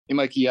Hey,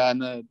 Mikey, on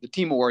the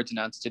team awards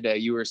announced today,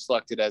 you were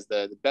selected as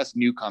the best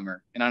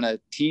newcomer. And on a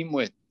team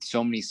with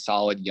so many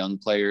solid young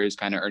players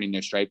kind of earning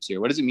their stripes here,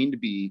 what does it mean to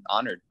be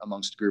honored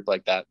amongst a group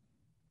like that?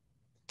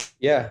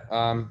 Yeah,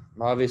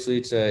 obviously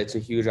it's a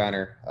huge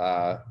honor.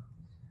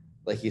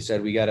 Like you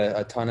said, we got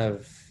a ton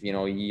of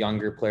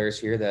younger players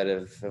here that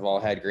have all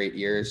had great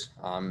years,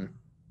 and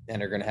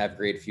are going to have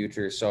great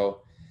futures.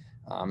 So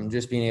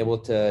just being able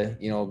to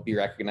be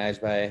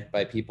recognized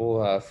by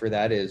people for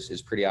that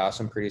is pretty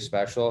awesome, pretty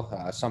special.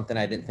 Something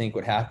I didn't think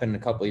would happen a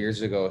couple of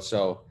years ago.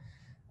 So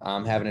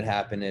having it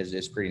happen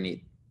is pretty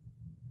neat.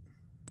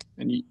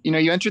 And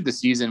you entered the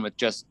season with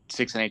just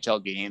 6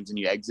 NHL games, and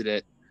you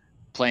exited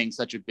playing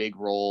such a big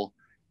role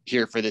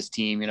here for this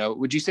team.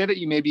 Would you say that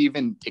you maybe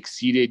even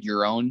exceeded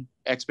your own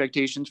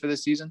expectations for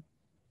this season?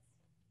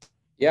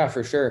 Yeah,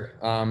 for sure.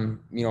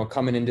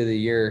 Coming into the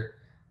year,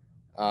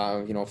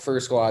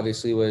 first goal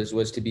obviously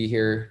was to be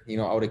here,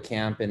 out of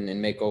camp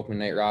and make opening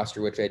night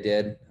roster, which I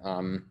did.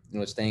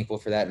 Was thankful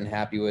for that and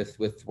happy with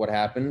what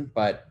happened.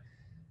 But,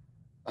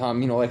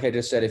 like I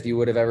just said, if you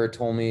would have ever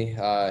told me,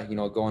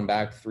 going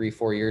back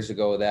 3-4 years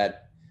ago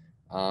that,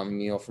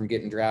 from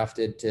getting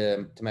drafted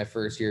to my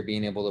first year,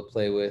 being able to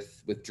play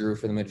with Drew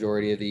for the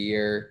majority of the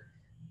year,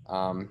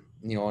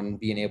 and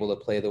being able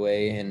to play the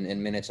way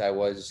in minutes I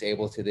was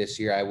able to this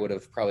year, I would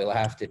have probably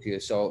laughed at you.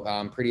 So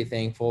I'm pretty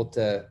thankful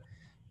to,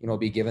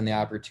 be given the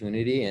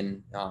opportunity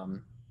and,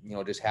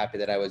 just happy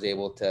that I was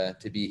able to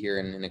be here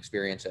and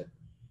experience it.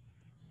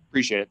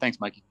 Appreciate it. Thanks,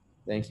 Mikey.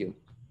 Thank you.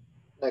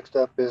 Next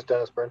up is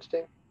Dennis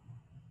Bernstein.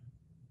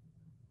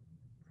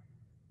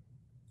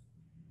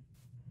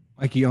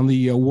 Mikey, on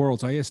the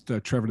Worlds, I asked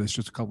Trevor this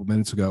just a couple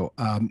minutes ago.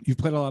 You've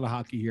played a lot of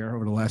hockey here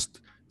over the last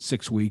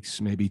 6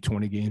 weeks, maybe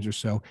 20 games or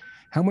so.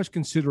 How much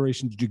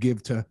consideration did you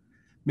give to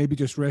maybe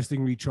just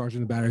resting, recharging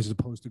the batteries as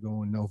opposed to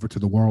going over to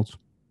the Worlds?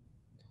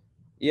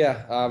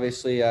 Yeah,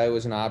 obviously it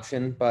was an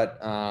option, but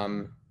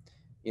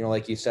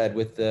like you said,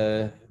 with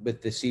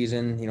the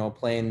season,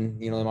 playing,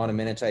 the amount of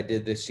minutes I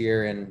did this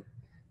year and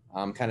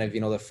kind of,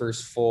 the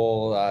first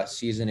full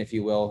season, if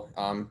you will,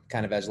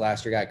 kind of as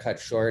last year got cut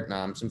short,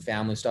 some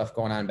family stuff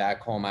going on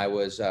back home. I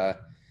was,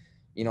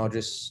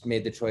 just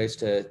made the choice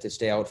to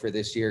stay out for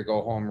this year,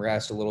 go home,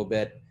 rest a little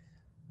bit,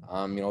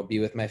 be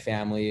with my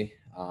family,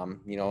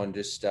 and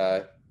just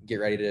get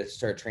ready to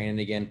start training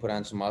again, put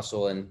on some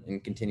muscle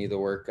and continue the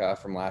work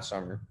from last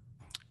summer.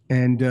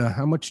 And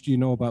how much do you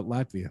know about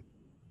Latvia?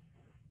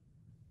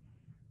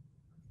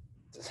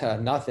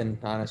 Nothing,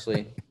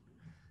 honestly.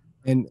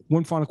 And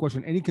one final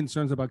question: any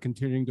concerns about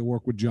continuing to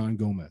work with John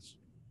Gomez?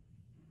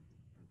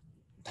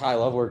 I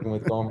love working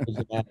with Gomez.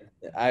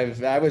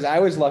 I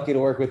was lucky to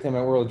work with him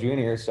at World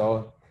Junior,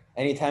 so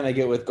anytime I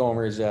get with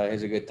Gomez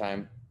is a good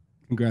time.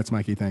 Congrats,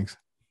 Mikey. Thanks.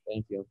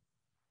 Thank you.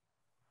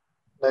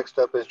 Next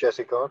up is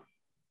Jesse Cohen.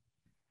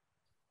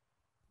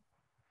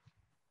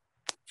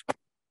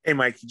 Hey,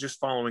 Mikey, just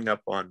following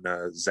up on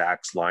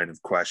Zach's line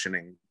of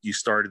questioning. You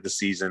started the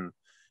season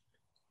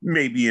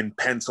maybe in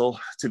pencil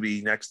to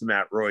be next to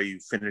Matt Roy. You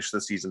finished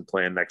the season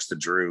playing next to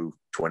Drew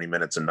 20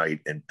 minutes a night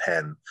in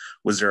pen.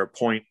 Was there a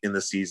point in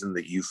the season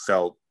that you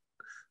felt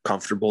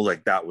comfortable,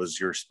 like that was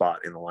your spot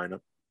in the lineup?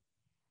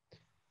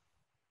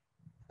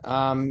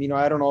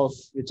 I don't know if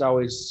it's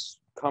always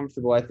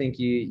comfortable. I think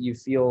you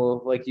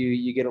feel like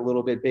you get a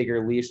little bit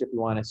bigger leash, if you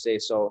want to say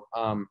so.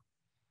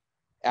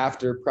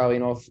 After probably,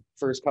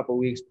 first couple of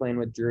weeks playing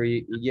with Drew,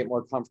 you get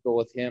more comfortable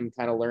with him,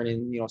 kind of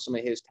learning, some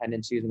of his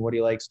tendencies and what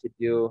he likes to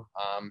do,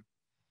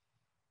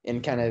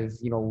 and kind of,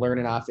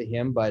 learning off of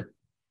him, but,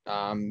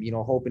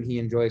 hoping he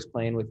enjoys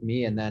playing with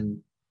me. And then,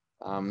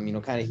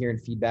 kind of hearing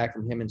feedback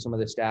from him and some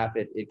of the staff,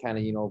 it kind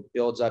of,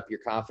 builds up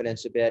your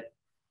confidence a bit.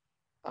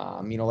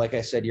 Like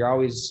I said, you're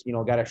always,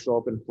 got to show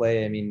up and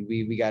play. I mean,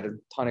 we got a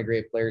ton of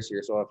great players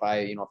here. So if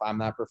I'm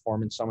not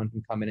performing, someone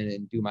can come in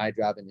and do my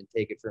job and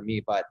take it from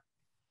me. But,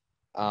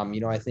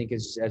 I think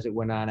as it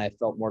went on, I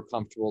felt more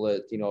comfortable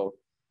to,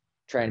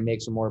 try and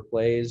make some more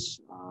plays,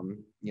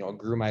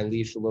 grew my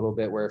leash a little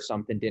bit where if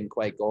something didn't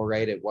quite go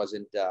right, it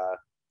wasn't,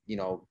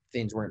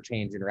 things weren't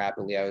changing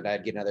rapidly.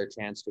 I'd get another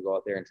chance to go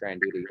out there and try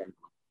and do it again.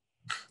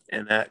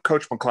 And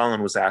Coach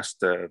McClellan was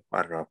asked, I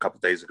don't know, a couple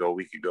of days ago, a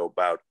week ago,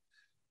 about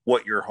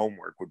what your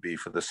homework would be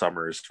for the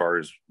summer as far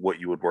as what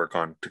you would work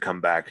on to come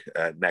back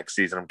next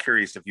season. I'm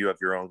curious if you have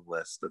your own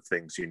list of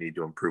things you need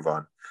to improve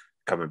on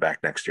coming back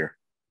next year.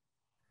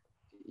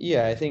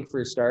 Yeah, I think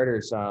for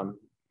starters, I'm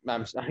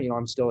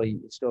still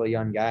a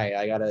young guy.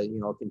 I gotta,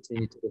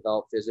 continue to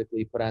develop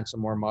physically, put on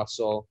some more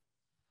muscle,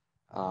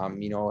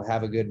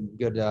 have a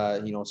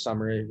good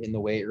summer in the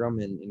weight room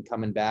and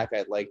coming back.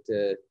 I'd like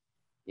to,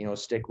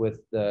 stick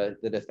with the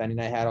defending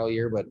I had all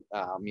year, but,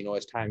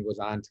 as time goes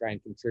on, try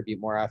and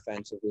contribute more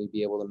offensively,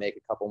 be able to make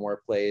a couple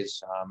more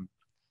plays,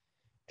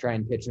 try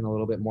and pitch in a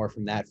little bit more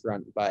from that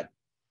front. But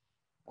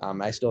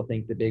I still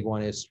think the big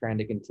one is trying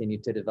to continue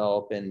to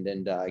develop and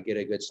get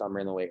a good summer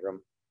in the weight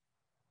room.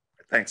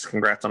 Thanks.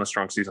 Congrats on a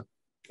strong season.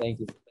 Thank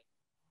you.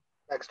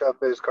 Next up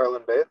is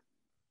Carlin Baith.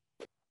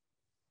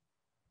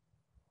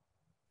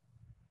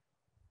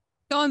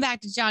 Going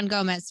back to John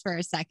Gomez for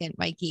a second,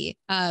 Mikey,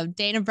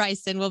 Dana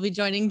Bryson will be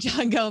joining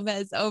John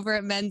Gomez over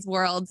at Men's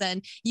Worlds.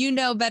 And you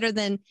know better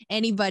than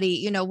anybody,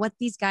 you know, what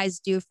these guys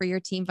do for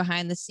your team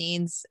behind the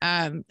scenes.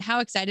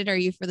 How excited are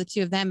you for the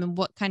two of them, and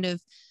what kind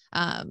of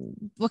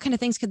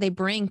things could they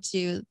bring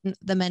to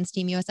the men's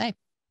team USA?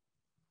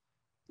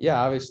 Yeah,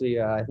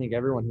 obviously, I think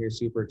everyone here is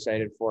super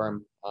excited for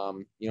him.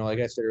 You know, like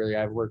I said earlier,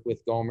 I've worked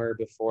with Gomer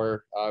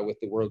before with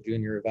the World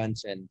Junior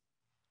events, and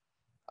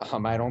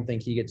I don't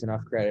think he gets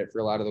enough credit for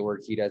a lot of the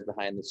work he does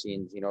behind the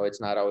scenes. You know, it's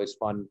not always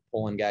fun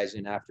pulling guys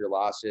in after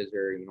losses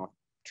or, you know,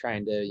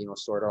 trying to, you know,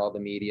 sort out all the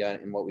media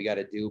and what we got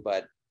to do.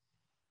 But,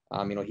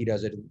 you know, he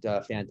does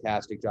a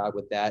fantastic job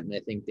with that. And I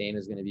think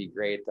Dana's going to be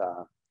great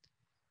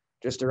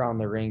just around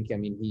the rink. I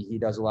mean, he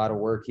does a lot of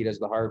work. He does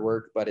the hard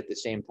work, but at the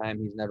same time,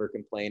 he's never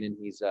complaining.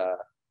 He's,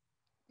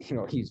 you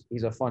know,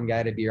 he's a fun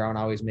guy to be around,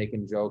 always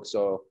making jokes.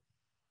 So,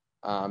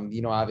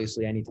 you know,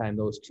 obviously anytime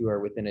those two are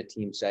within a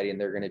team setting,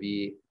 they're going to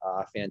be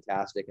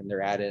fantastic, and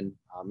they're adding,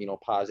 you know,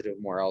 positive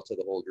morale to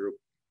the whole group.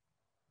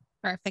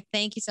 Perfect.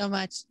 Thank you so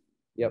much.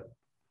 Yep.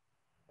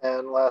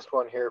 And last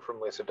one here from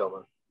Lisa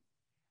Dillman.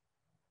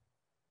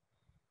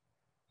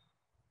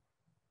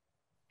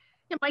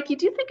 Yeah, Mikey,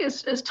 do you think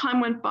as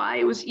time went by,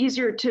 it was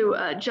easier to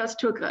adjust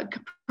to a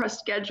compressed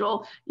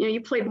schedule? You know,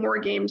 you played more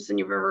games than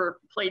you've ever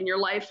played in your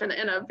life in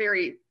a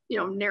very, you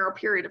know, narrow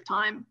period of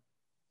time.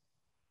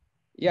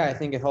 Yeah, I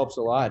think it helps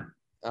a lot.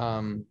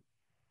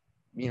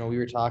 You know, we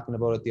were talking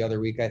about it the other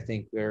week, I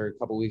think, or a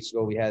couple of weeks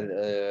ago, we had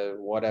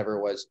whatever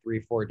it was,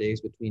 3-4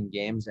 days between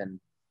games, and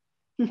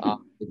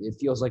it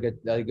feels like a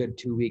good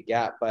 2-week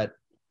gap. But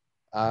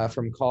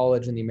from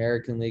college and the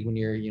American League, when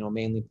you're, you know,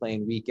 mainly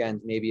playing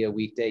weekends, maybe a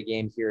weekday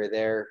game here or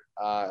there,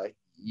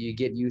 you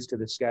get used to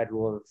the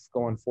schedule of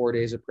going 4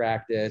 days of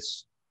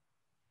practice,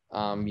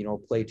 you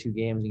know, play 2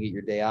 games and get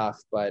your day off.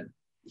 But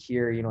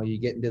here, you know, you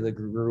get into the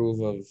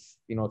groove of,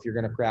 you know, if you're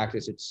going to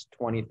practice, it's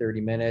 20,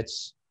 30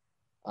 minutes.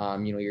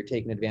 You know, you're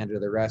taking advantage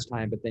of the rest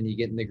time, but then you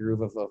get in the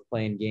groove of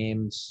playing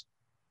games.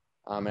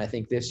 And I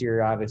think this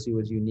year obviously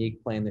was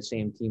unique, playing the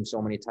same team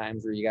so many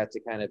times, where you got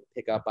to kind of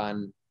pick up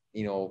on,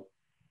 you know,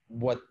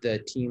 what the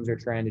teams are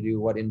trying to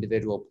do, what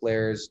individual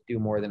players do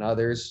more than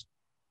others.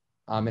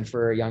 And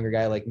for a younger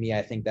guy like me,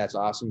 I think that's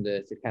awesome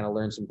to kind of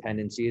learn some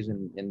tendencies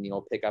and, you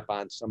know, pick up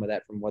on some of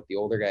that from what the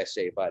older guys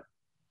say. But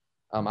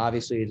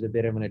obviously it's a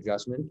bit of an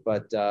adjustment,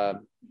 but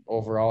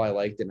overall I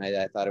liked it, and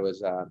I thought it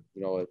was,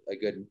 you know, a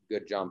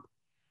good jump.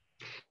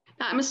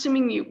 I'm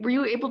assuming were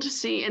you able to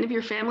see any of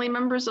your family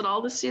members at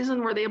all this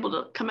season? Were they able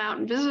to come out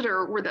and visit,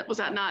 or was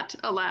that not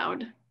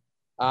allowed?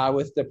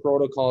 With the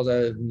protocols,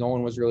 no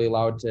one was really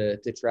allowed to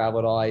travel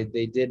at all.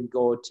 They did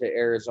go to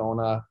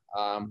Arizona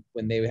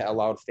when they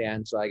allowed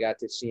fans, so I got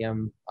to see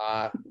them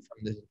from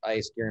the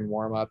ice during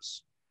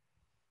warmups.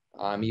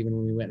 Even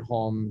when we went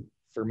home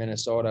for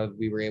Minnesota,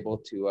 we were able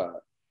to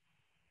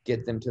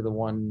get them to the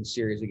one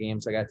series of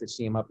games. So I got to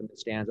see them up in the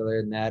stands.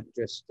 Other than that,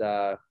 just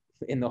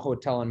in the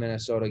hotel in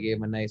Minnesota, gave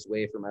them a nice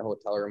way for my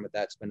hotel room, but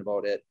that's been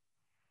about it.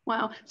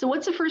 Wow. So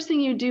what's the first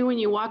thing you do when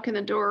you walk in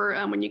the door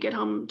when you get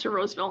home to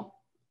Roseville?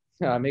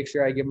 Make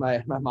sure I give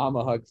my mom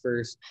a hug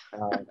first.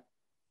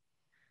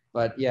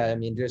 But yeah, I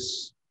mean,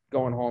 just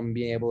going home and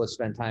being able to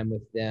spend time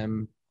with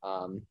them.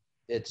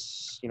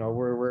 It's, you know,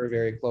 we're a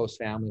very close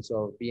family.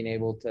 So being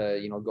able to,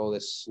 you know, go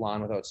this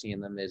long without seeing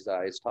them is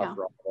tough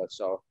for all of us.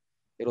 So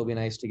it'll be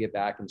nice to get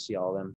back and see all of them.